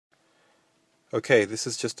Okay, this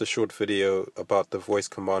is just a short video about the voice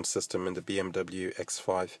command system in the BMW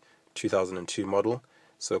X5 2002 model.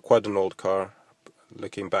 So quite an old car.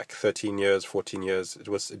 Looking back 13 years, 14 years,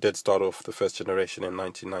 it did start off the first generation in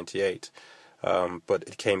 1998, but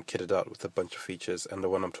it came kitted out with a bunch of features, and the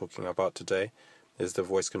one I'm talking about today is the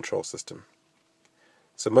voice control system.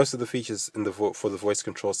 So most of the features in for the voice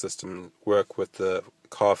control system work with the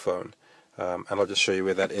car phone, and I'll just show you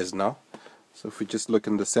where that is now. So if we just look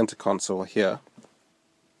in the center console here,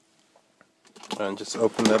 and just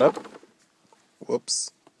open that up.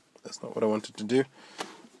 Whoops, that's not what I wanted to do.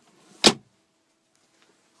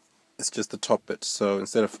 It's just the top bit, so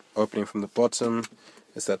instead of opening from the bottom,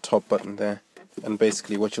 it's that top button there. And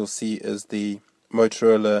basically what you'll see is the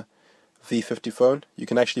Motorola V50 phone. You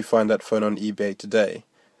can actually find that phone on eBay today,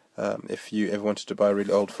 if you ever wanted to buy a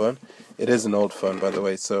really old phone. It is an old phone, by the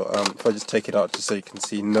way, so if I just take it out just so you can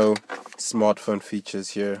see, no smartphone features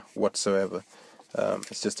here whatsoever.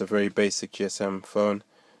 It's just a very basic GSM phone,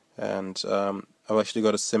 and I've actually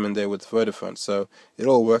got a SIM in there with Vodafone, so it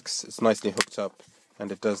all works. It's nicely hooked up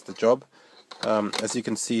and it does the job. As you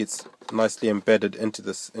can see, it's nicely embedded into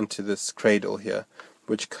this cradle here,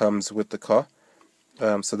 which comes with the car.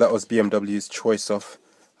 So that was BMW's choice of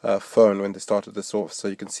phone when they started this off. So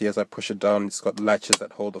you can see as I push it down, it's got latches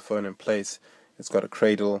that hold the phone in place. It's got a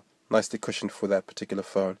cradle, nicely cushioned for that particular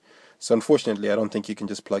phone. So unfortunately, I don't think you can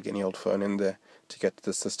just plug any old phone in there to get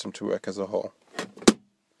the system to work as a whole.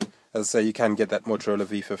 As I say, you can get that Motorola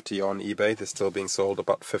V50 on eBay. They're still being sold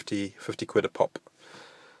about 50 quid a pop.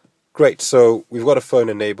 Great, so we've got a phone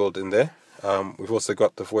enabled in there. We've also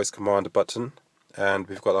got the voice command button, and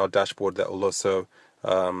we've got our dashboard that will also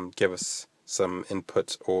give us some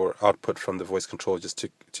input or output from the voice control, just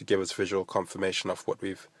to give us visual confirmation of what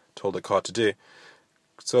we've told the car to do.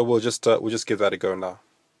 So we'll just give that a go now.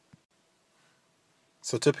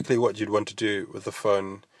 So typically what you'd want to do with the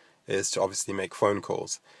phone is to obviously make phone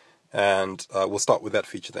calls, and we'll start with that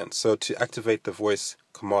feature then. So to activate the voice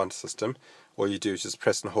command system, all you do is just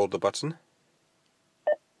press and hold the button.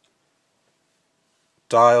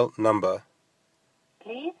 Dial number.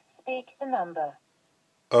 Please speak the number.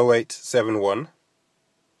 0871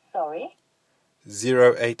 Sorry?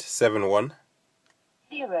 0871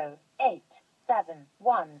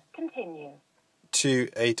 0871. Continue.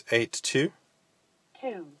 2882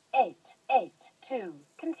 2882.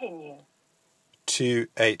 Continue.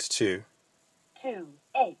 282.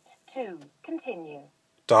 282. Continue.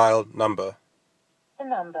 Dial number. The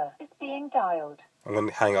number is being dialed. I'm going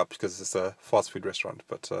to hang up because it's a fast food restaurant,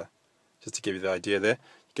 but just to give you the idea there,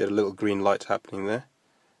 you get a little green light happening there,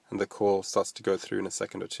 and the call starts to go through in a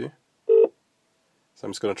second or two. So I'm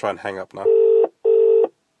just going to try and hang up now.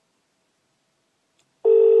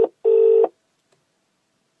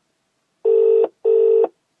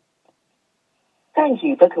 Thank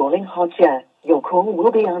you for calling Hotjar. Your call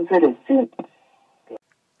will be answered as soon.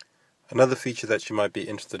 Another feature that you might be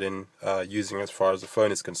interested in using as far as the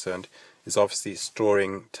phone is concerned is obviously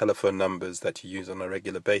storing telephone numbers that you use on a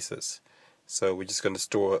regular basis. So we're just going to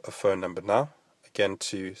store a phone number now. Again,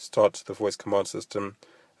 to start the voice command system,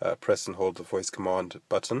 press and hold the voice command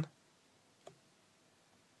button.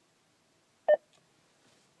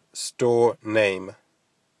 Store name.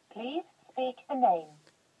 Please speak the name.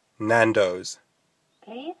 Nando's.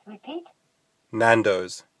 Please repeat.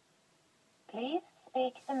 Nando's. Please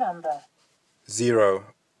speak the number.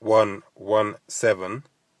 0117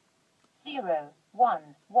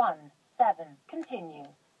 0117. Continue.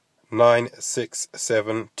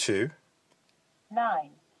 9672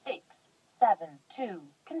 9672.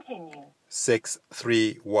 Continue.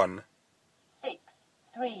 631.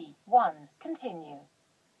 631. Continue.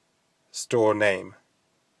 Store name.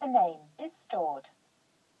 The name is stored.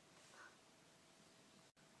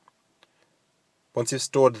 Once you've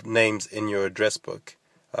stored names in your address book,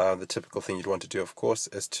 the typical thing you'd want to do, of course,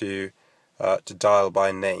 is to dial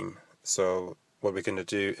by name. So what we're going to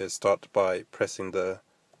do is start by pressing the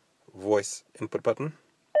voice input button.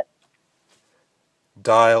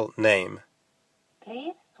 Dial name.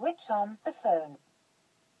 Please switch on the phone.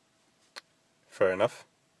 Fair enough.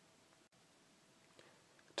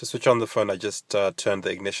 To switch on the phone, I just turned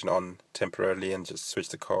the ignition on temporarily and just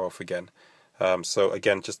switched the car off again. So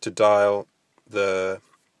again, just to dial the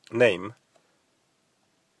name.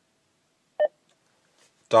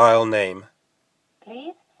 Dial name.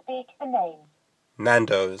 Please speak the name.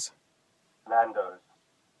 Nando's. Nando's.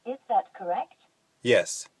 Is that correct?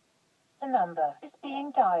 Yes. The number is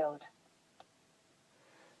being dialed.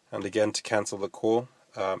 And again, to cancel the call,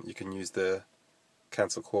 you can use the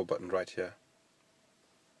cancel call button right here.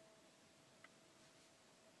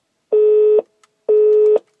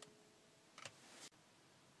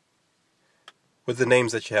 with the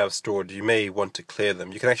names that you have stored, you may want to clear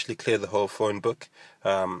them. You can actually clear the whole phone book.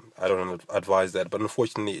 I don't advise that, but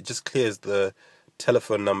unfortunately it just clears the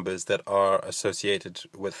telephone numbers that are associated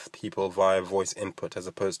with people via voice input as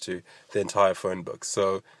opposed to the entire phone book.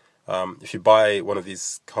 So if you buy one of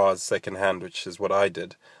these cars second hand, which is what I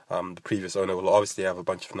did, the previous owner will obviously have a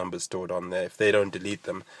bunch of numbers stored on there. If they don't delete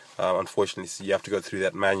them, unfortunately, so you have to go through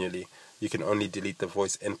that manually. You can only delete the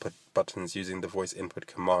voice input buttons using the voice input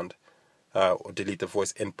command, or delete the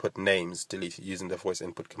voice input names using the voice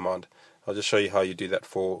input command. I'll just show you how you do that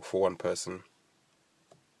for one person.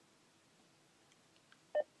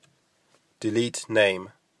 Delete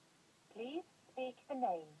name. Please speak the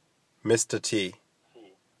name. Mr. T.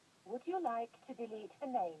 Would you like to delete the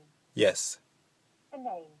name? Yes. The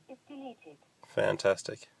name is deleted.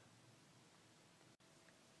 Fantastic.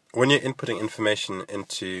 When you're inputting information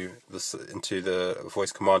into the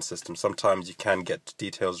voice command system, sometimes you can get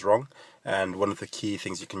details wrong, and one of the key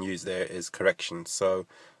things you can use there is correction. So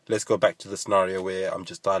let's go back to the scenario where I'm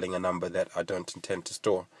just dialing a number that I don't intend to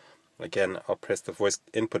store. Again, I'll press the voice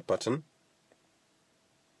input button.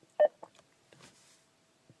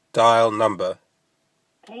 Dial number.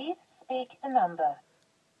 Please speak the number.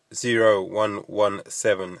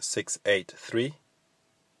 0117683.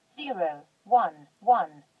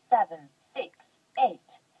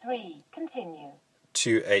 0117683. Continue.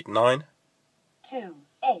 289.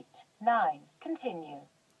 289. Continue.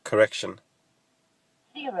 Correction.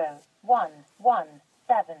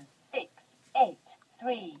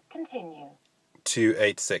 0117683. Continue.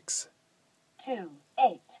 286.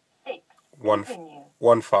 286. Continue.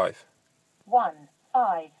 15.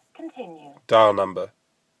 15. Continue. Dial number.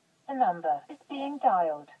 The number is being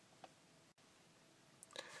dialed.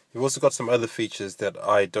 You've also got some other features that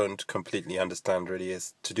I don't completely understand really.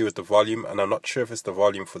 It's to do with the volume, and I'm not sure if it's the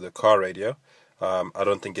volume for the car radio. I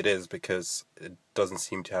don't think it is because it doesn't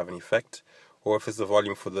seem to have an effect, or if it's the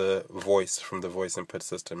volume for the voice from the voice input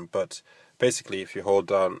system. But basically, if you hold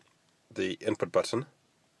down the input button,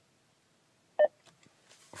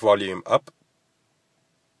 volume up,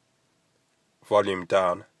 volume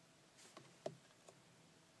down,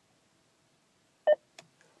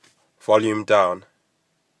 volume down,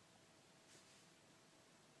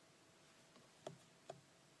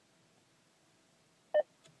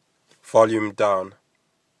 volume down.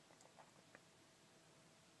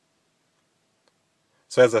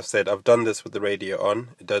 So as I've said, I've done this with the radio on.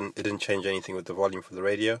 It didn't change anything with the volume for the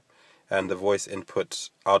radio, and the voice input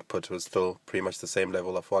output was still pretty much the same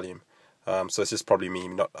level of volume. So it's just probably me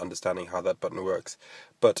not understanding how that button works.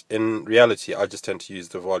 But in reality, I just tend to use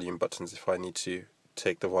the volume buttons if I need to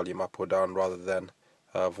take the volume up or down rather than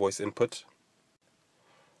voice input.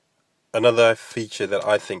 Another feature that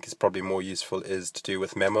I think is probably more useful is to do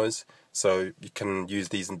with memos. So you can use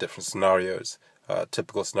these in different scenarios.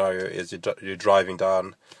 Typical scenario is you're driving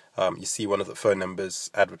down, you see one of the phone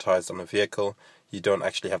numbers advertised on a vehicle. You don't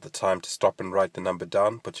actually have the time to stop and write the number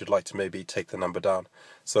down, but you'd like to maybe take the number down.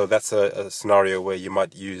 So that's a scenario where you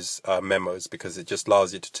might use memos, because it just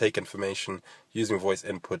allows you to take information using voice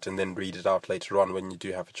input and then read it out later on when you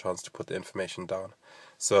do have a chance to put the information down.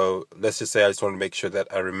 So let's just say I just want to make sure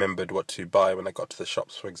that I remembered what to buy when I got to the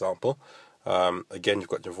shops, for example. Again, you've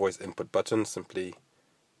got your voice input button. Simply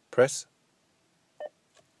press.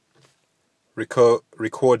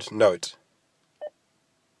 Record note.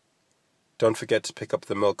 Don't forget to pick up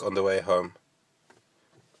the milk on the way home.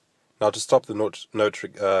 Now to stop the note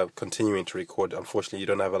continuing to record, unfortunately you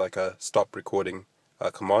don't have a stop recording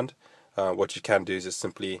command. What you can do is just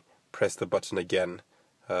simply press the button again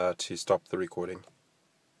to stop the recording.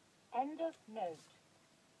 End of note.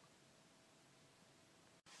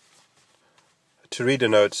 To read a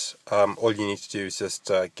note, all you need to do is just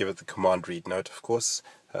give it the command read note, of course.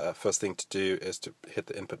 First thing to do is to hit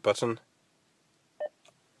the input button.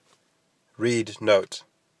 Read note.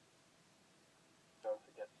 Don't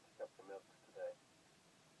forget to pick up the milk today.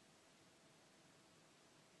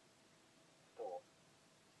 Store.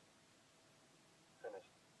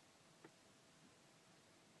 Finished.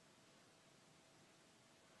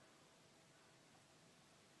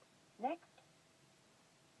 Next.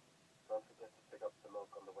 Don't forget to pick up the milk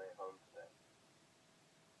on the way home today.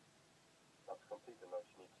 Now to complete the note,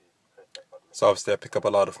 you need to press that button. So obviously I pick up a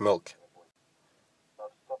lot of milk.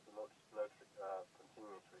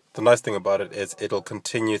 The nice thing about it is it'll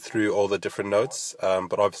continue through all the different notes,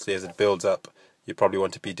 but obviously as it builds up, you probably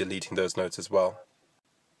want to be deleting those notes as well.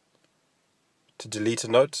 To delete a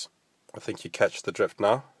note, I think you catch the drift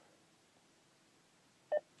now.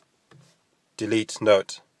 Delete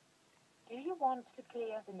note. Do you want to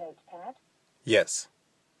clear the notepad? Yes.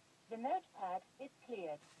 The notepad is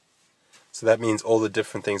cleared. So that means all the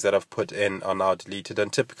different things that I've put in are now deleted,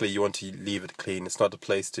 and typically you want to leave it clean. It's not a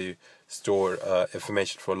place to store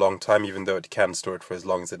information for a long time, even though it can store it for as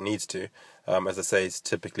long as it needs to. As I say, it's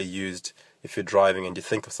typically used if you're driving and you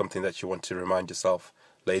think of something that you want to remind yourself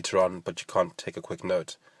later on, but you can't take a quick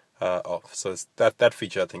note of. So that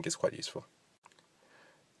feature I think is quite useful.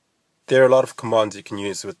 There are a lot of commands you can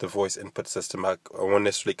use with the voice input system. I won't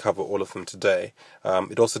necessarily cover all of them today.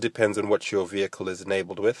 It also depends on what your vehicle is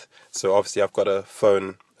enabled with. So obviously I've got a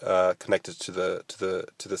phone connected to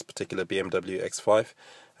this particular BMW X5.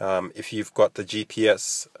 If you've got the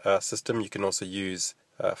GPS system, you can also use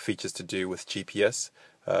features to do with GPS,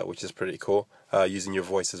 which is pretty cool, using your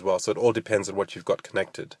voice as well. So it all depends on what you've got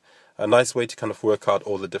connected. A nice way to kind of work out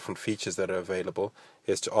all the different features that are available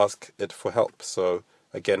is to ask it for help. So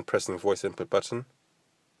again, pressing the voice input button.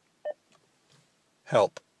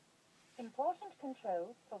 Help. Important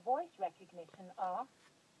controls for voice recognition are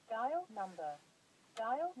dial number,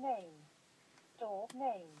 dial name, store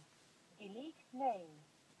name, delete name,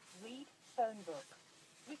 read phone book,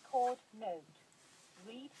 record note,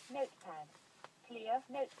 read notepad, clear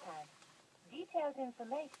notepad. Detailed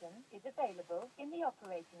information is available in the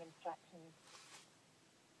operating instructions.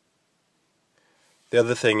 The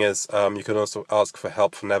other thing is you can also ask for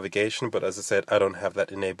help for navigation, but as I said, I don't have that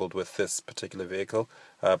enabled with this particular vehicle,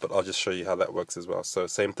 but I'll just show you how that works as well. So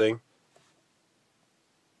same thing.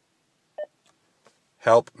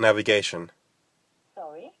 Help navigation.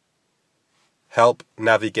 Sorry, Help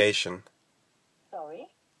navigation. sorry,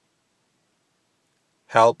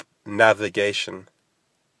 Help navigation.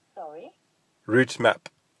 sorry, Route map.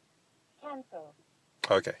 cancel.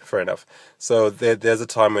 Okay, fair enough. So there's a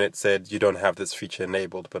time when it said you don't have this feature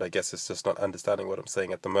enabled, but I guess it's just not understanding what I'm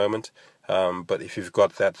saying at the moment. But if you've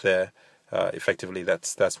got that there, effectively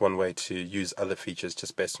that's one way to use other features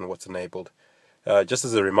just based on what's enabled. Just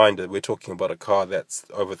as a reminder, we're talking about a car that's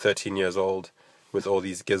over 13 years old with all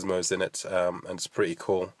these gizmos in it, and it's pretty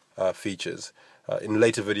cool features. In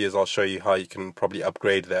later videos, I'll show you how you can probably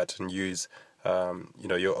upgrade that and use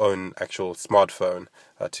your own actual smartphone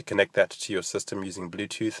to connect that to your system using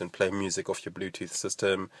Bluetooth and play music off your Bluetooth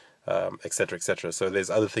system, etc., etc. So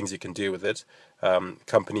there's other things you can do with it.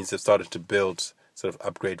 Companies have started to build sort of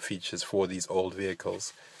upgrade features for these old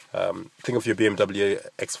vehicles. Think of your BMW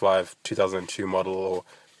X5 2002 model or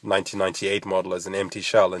 1998 model as an empty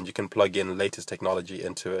shell, and you can plug in latest technology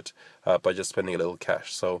into it by just spending a little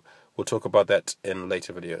cash. So we'll talk about that in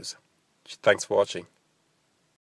later videos. Thanks for watching.